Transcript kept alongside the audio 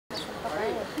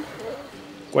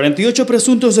48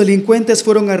 presuntos delincuentes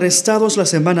fueron arrestados la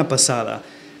semana pasada.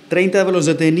 30 de los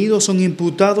detenidos son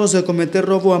imputados de cometer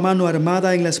robo a mano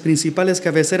armada en las principales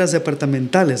cabeceras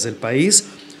departamentales del país.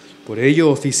 Por ello,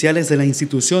 oficiales de la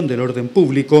institución del orden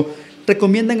público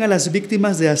recomiendan a las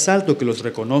víctimas de asalto que los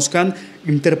reconozcan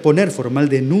interponer formal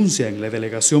denuncia en la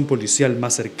delegación policial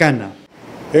más cercana.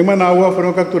 En Managua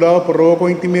fueron capturados por robo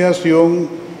con intimidación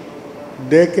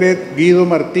Decret Guido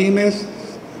Martínez,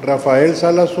 Rafael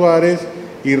Salas Suárez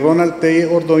y Ronald T.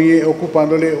 Ordóñez,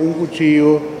 ocupándole un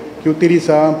cuchillo que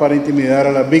utilizaban para intimidar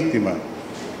a las víctimas.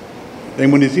 En el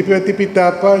municipio de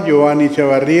Tipitapa, Giovanni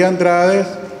Chavarría Andrades,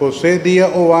 José Díaz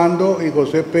Obando y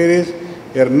José Pérez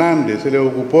Hernández. Se les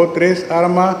ocupó 3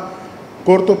 armas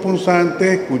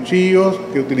cortopunzantes, cuchillos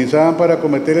que utilizaban para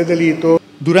cometer el delito.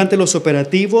 Durante los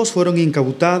operativos fueron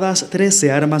incautadas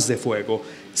 13 armas de fuego,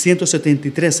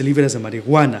 173 libras de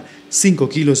marihuana, 5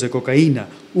 kilos de cocaína,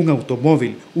 un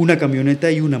automóvil, una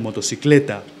camioneta y una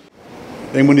motocicleta.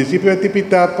 En el municipio de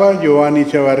Tipitapa, Giovanni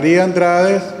Chavarría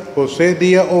Andrades, José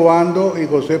Díaz Obando y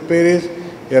José Pérez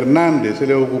Hernández. Se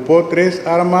les ocupó 3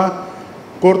 armas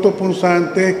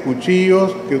cortopunzantes,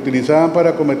 cuchillos que utilizaban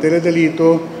para cometer el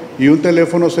delito y un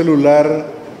teléfono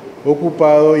celular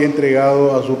ocupado y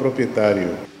entregado a su propietario.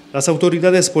 Las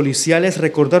autoridades policiales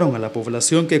recordaron a la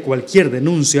población que cualquier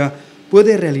denuncia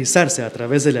puede realizarse a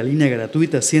través de la línea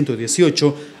gratuita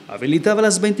 118, habilitada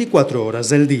las 24 horas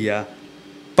del día.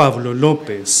 Pablo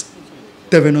López,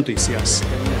 TV Noticias.